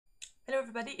Hello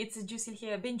everybody, it's Juicy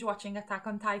here, binge watching Attack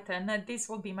on Titan. This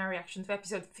will be my reaction to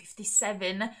episode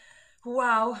 57.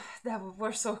 Wow,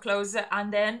 we're so close.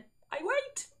 And then I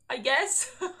wait, I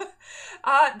guess.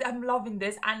 I'm loving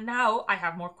this. And now I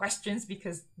have more questions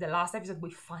because the last episode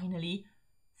we finally,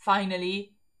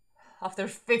 after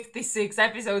 56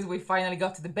 episodes, we finally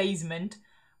got to the basement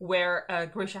where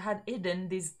Grisha had hidden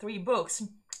these 3 books.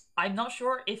 I'm not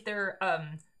sure if they're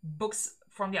books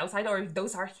from the outside or if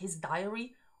those are his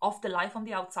diary of the life on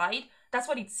the outside. That's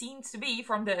what it seems to be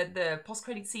from the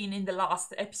post-credit scene in the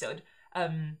last episode.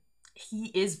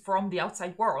 He is from the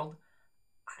outside world.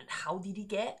 And how did he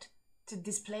get to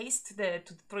this place, to the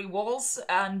 3 walls,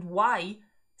 and why?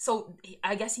 So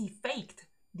I guess he faked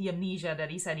the amnesia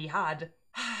that he said he had.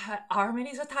 Armin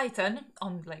is a Titan,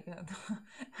 on like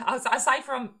aside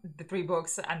from the 3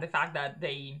 books and the fact that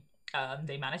they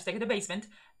managed to get the basement.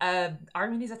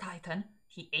 Armin is a Titan.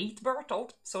 He ate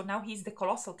Bertolt, so now he's the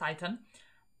Colossal Titan.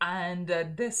 And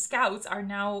the scouts are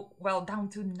now, well, down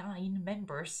to 9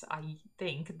 members, I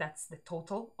think. That's the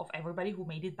total of everybody who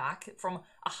made it back. From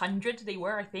 100 they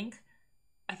were, I think.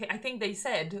 I think they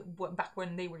said, back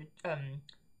when they were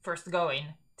first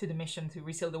going to the mission to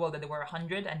reseal the wall, that there were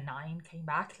 100 and 9 came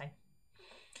back. Like,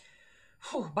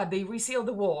 whew, but they resealed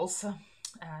the walls.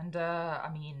 And, I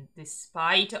mean,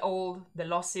 despite all the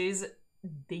losses,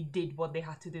 they did what they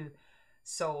had to do.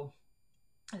 So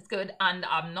it's good, and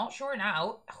I'm not sure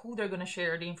now who they're gonna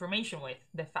share the information with.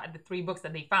 The 3 books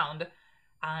that they found,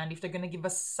 and if they're gonna give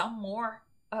us some more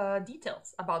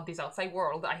details about this outside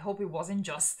world. I hope it wasn't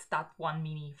just that one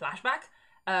mini flashback.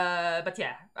 But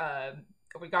yeah,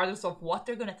 regardless of what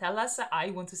they're gonna tell us, I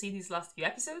want to see these last few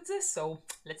episodes. So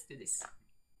let's do this.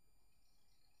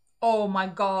 Oh my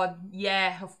god!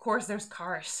 Yeah, of course there's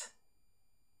cars.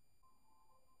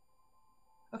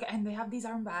 Okay, and they have these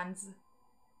armbands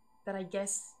that I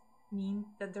guess mean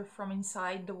that they're from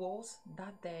inside the walls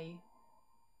that day.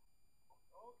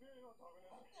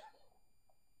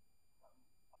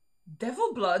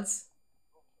 Devil Bloods?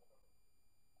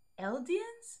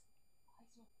 Eldians?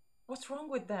 What's wrong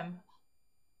with them?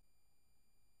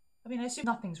 I mean, I assume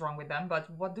nothing's wrong with them, but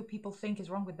what do people think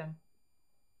is wrong with them?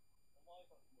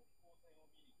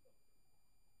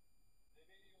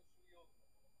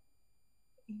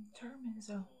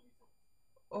 Interminzo.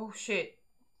 Oh shit.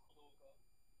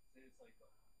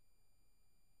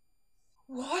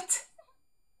 What?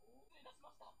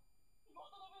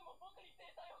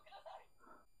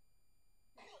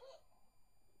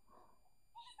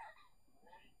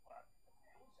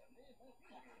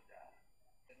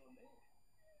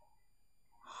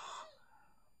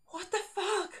 What the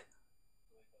fuck?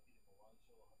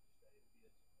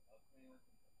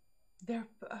 They're...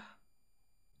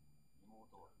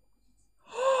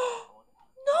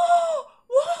 No!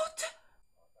 What?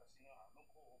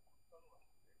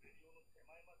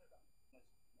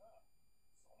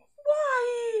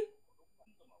 Why?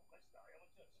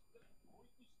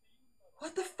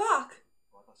 What the fuck?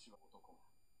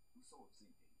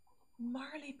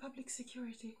 Marley Public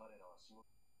Security.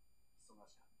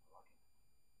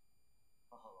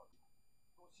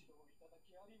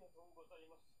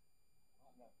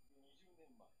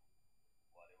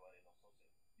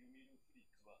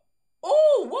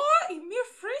 Oh, what? Ymir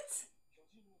Fritz?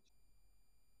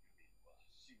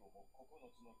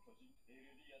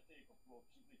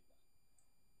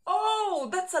 Oh,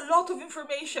 that's a lot of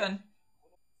information.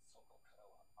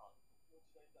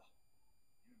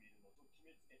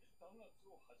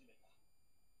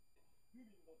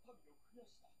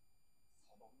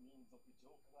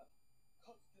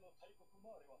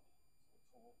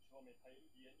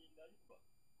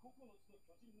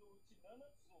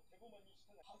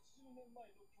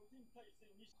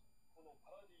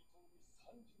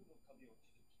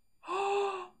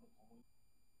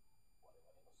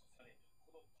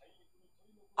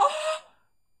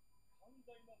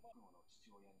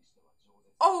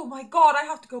 Oh my god, I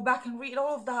have to go back and read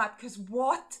all of that, because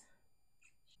what?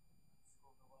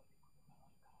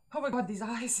 Oh my god, these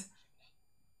eyes.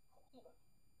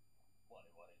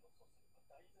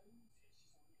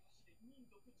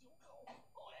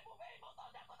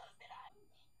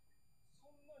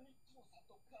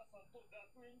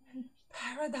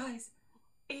 Paradise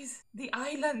is the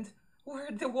island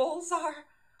where the walls are.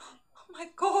 Oh my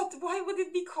god, why would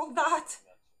it be called that?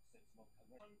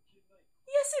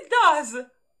 Yes, it does!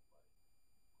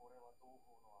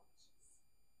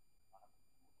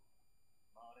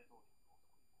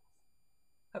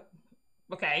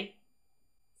 Okay.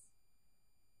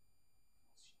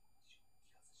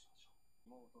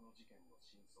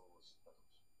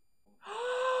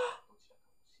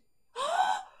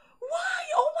 Why?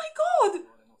 Oh my god!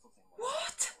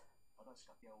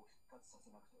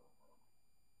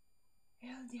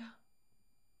 Eldia.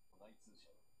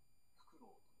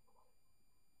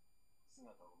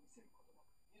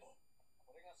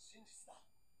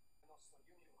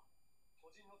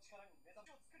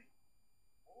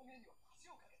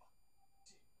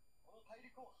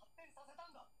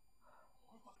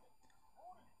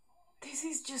 This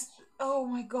is just, oh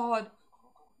my god.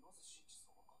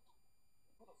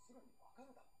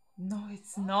 No,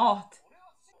 it's not.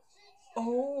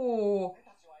 Oh.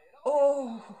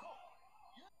 Oh.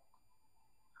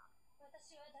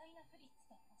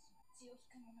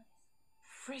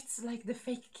 Fritz like the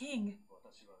fake king.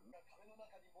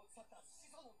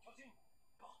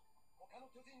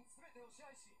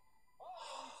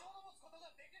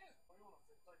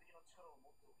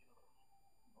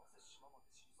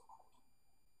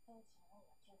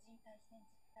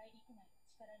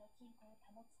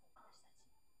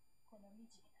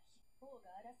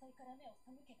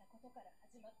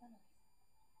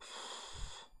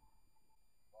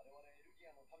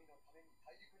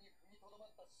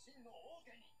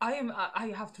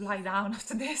 I have to lie down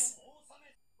after this.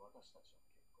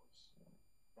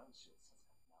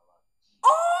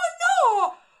 Oh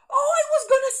no! Oh, I was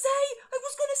gonna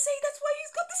say that's why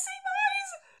he's got the same eyes.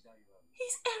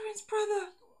 He's Aaron's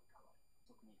brother.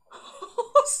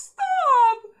 Oh,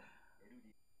 stop!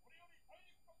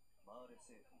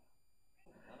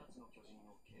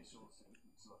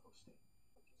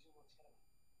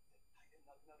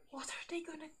 What are they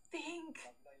gonna think?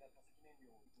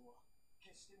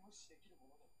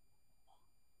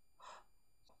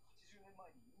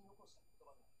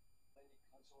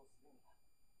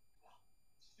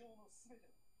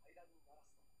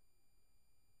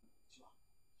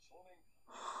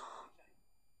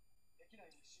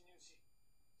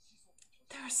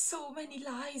 There are so many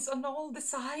lies on all the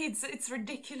sides. It's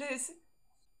ridiculous.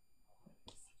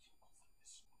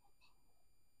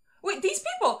 Wait, these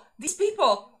people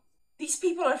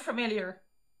are familiar.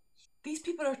 These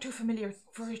people are too familiar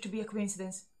for it to be a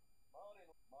coincidence.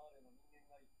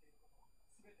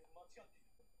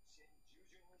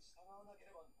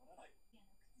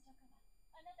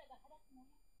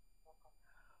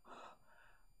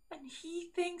 And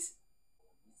he thinks,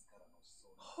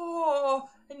 oh,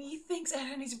 and he thinks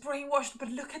Eren is brainwashed, but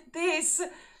look at this.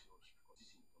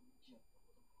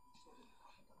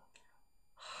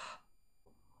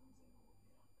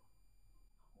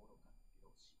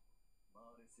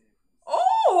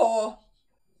 Oh!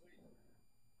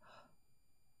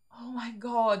 Oh my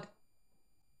god.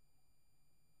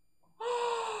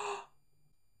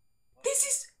 This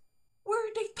is where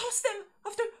they toss them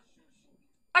after.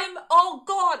 Oh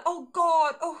god, oh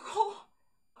god, oh god.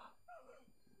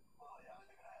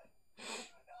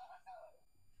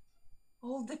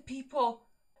 All the people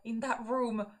in that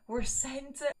room were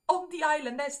sent on the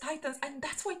island as titans, and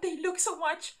that's why they look so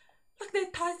much like the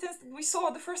titans we saw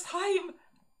the first time.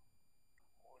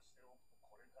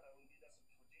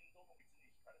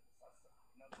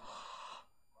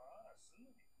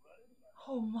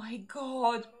 Oh my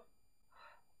god.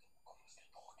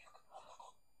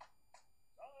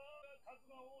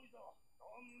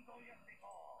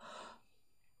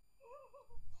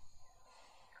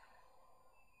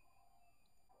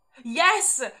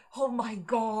 Yes! Oh my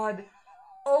god.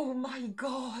 Oh my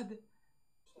god.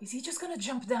 Is he just gonna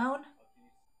jump down?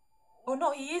 Oh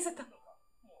no, he is at the...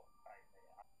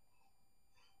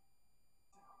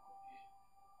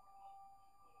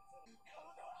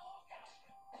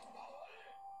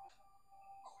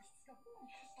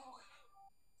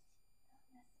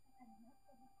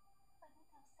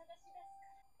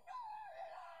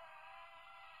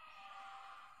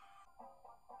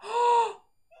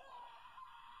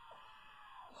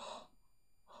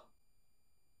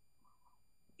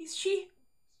 Is she?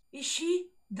 Is she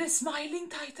the smiling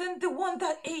titan? The one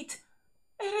that ate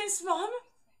Eren's mom?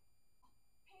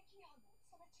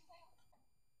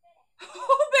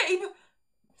 Oh, babe!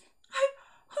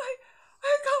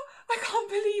 I can't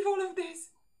believe all of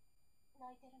this.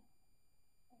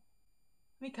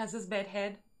 Mikasa's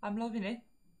bedhead. I'm loving it.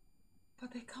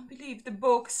 But I can't believe the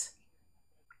books.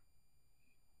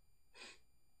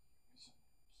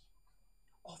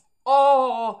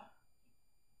 Oh!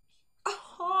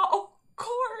 Oh, of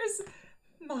course!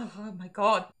 Oh my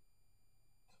god.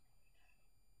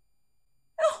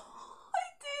 Oh,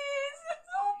 it is!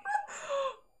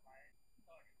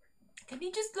 Can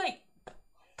he just, like,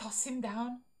 toss him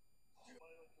down?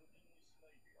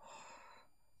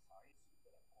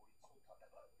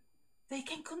 They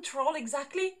can control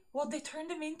exactly what they turn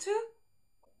them into?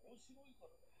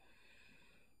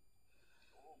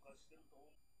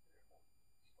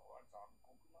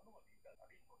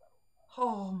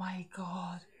 Oh my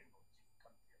god.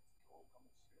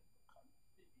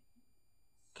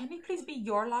 Can it please be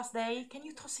your last day? Can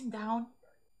you toss him down?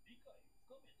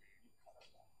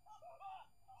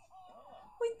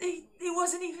 Wait, he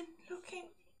wasn't even looking.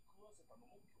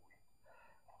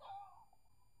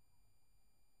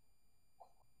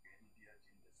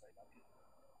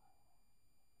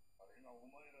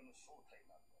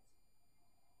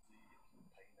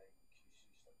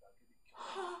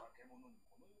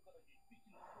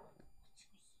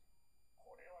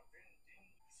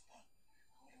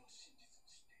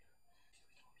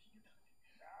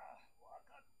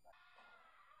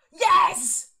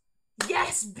 Yes!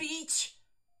 Yes, Beach!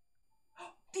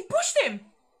 They pushed him!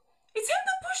 It's him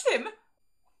that pushed him!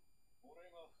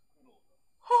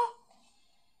 Huh?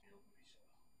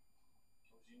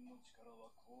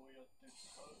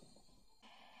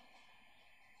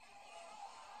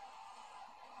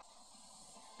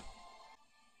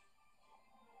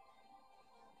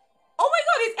 Oh my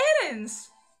god, it's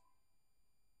Eren's!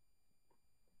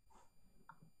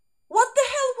 What the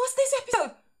hell was this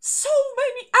episode? So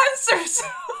many answers!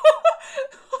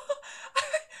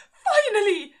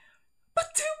 Finally!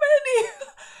 But too many!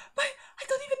 But I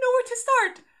don't even know where to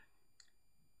start.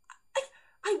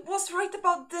 I was right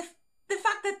about the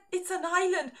fact that it's an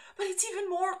island, but it's even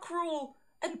more cruel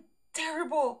and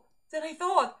terrible than I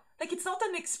thought. Like, it's not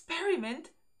an experiment,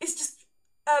 it's just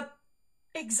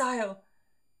exile.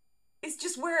 It's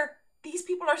just where these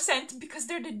people are sent because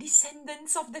they're the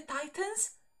descendants of the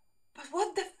Titans. But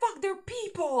what the fuck? They're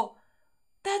people!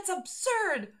 That's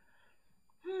absurd!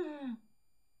 And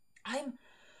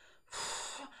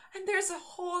there's a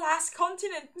whole ass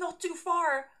continent not too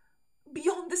far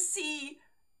beyond the sea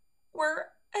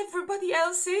where everybody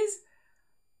else is.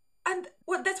 And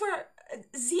that's where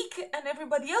Zeke and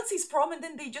everybody else is from, and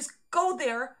then they just go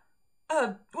there.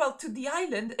 To the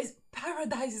island.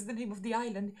 Paradise is the name of the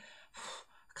island.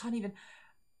 I can't even.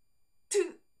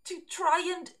 To try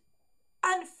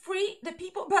and free the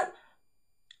people, but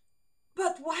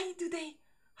why do they?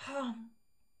 I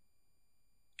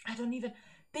don't even.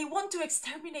 They want to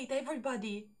exterminate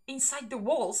everybody inside the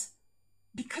walls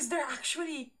because they're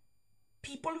actually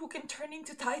people who can turn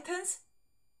into Titans.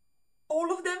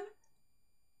 All of them.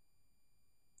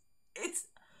 It's.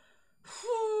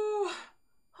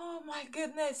 Oh my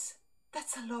goodness.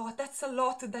 That's a lot. That's a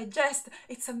lot to digest.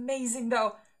 It's amazing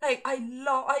though. Like, I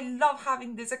love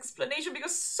having this explanation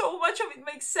because so much of it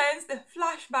makes sense. The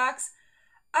flashbacks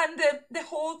and the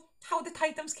whole how the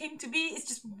Titans came to be is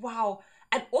just wow.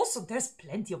 And also there's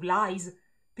plenty of lies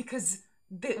because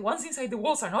the ones inside the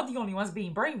walls are not the only ones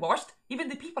being brainwashed. Even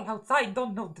the people outside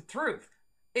don't know the truth.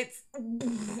 It's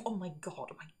oh my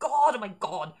god, oh my god, oh my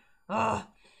god.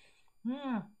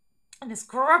 And there's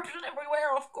corruption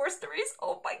everywhere, of course there is.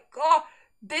 Oh my god.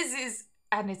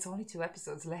 And it's only 2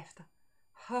 episodes left.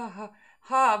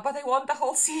 But I want the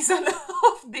whole season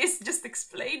of this, just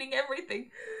explaining everything.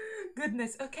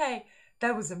 Goodness, okay.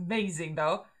 That was amazing,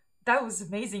 though. That was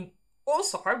amazing.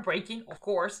 Also heartbreaking, of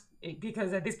course,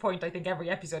 because at this point, I think every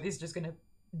episode is just gonna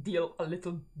deal a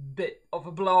little bit of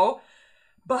a blow.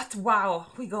 But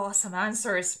wow, we got some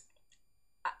answers.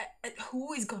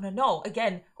 Who is gonna know?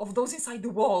 Again, of those inside the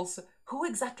walls, who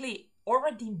exactly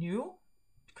already knew?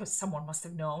 Because someone must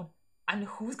have known. And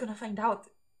who's gonna find out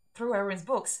through Eren's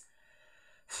books?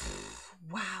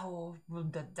 Wow,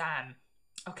 damn.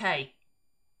 Okay,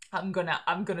 I'm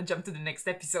gonna jump to the next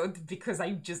episode because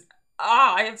I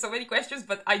have so many questions,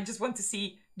 but I just want to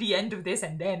see the end of this,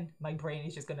 and then my brain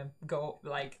is just gonna go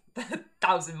like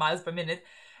 1,000 miles per minute.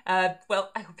 I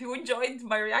hope you enjoyed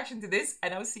my reaction to this,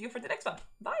 and I'll see you for the next one.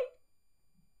 Bye!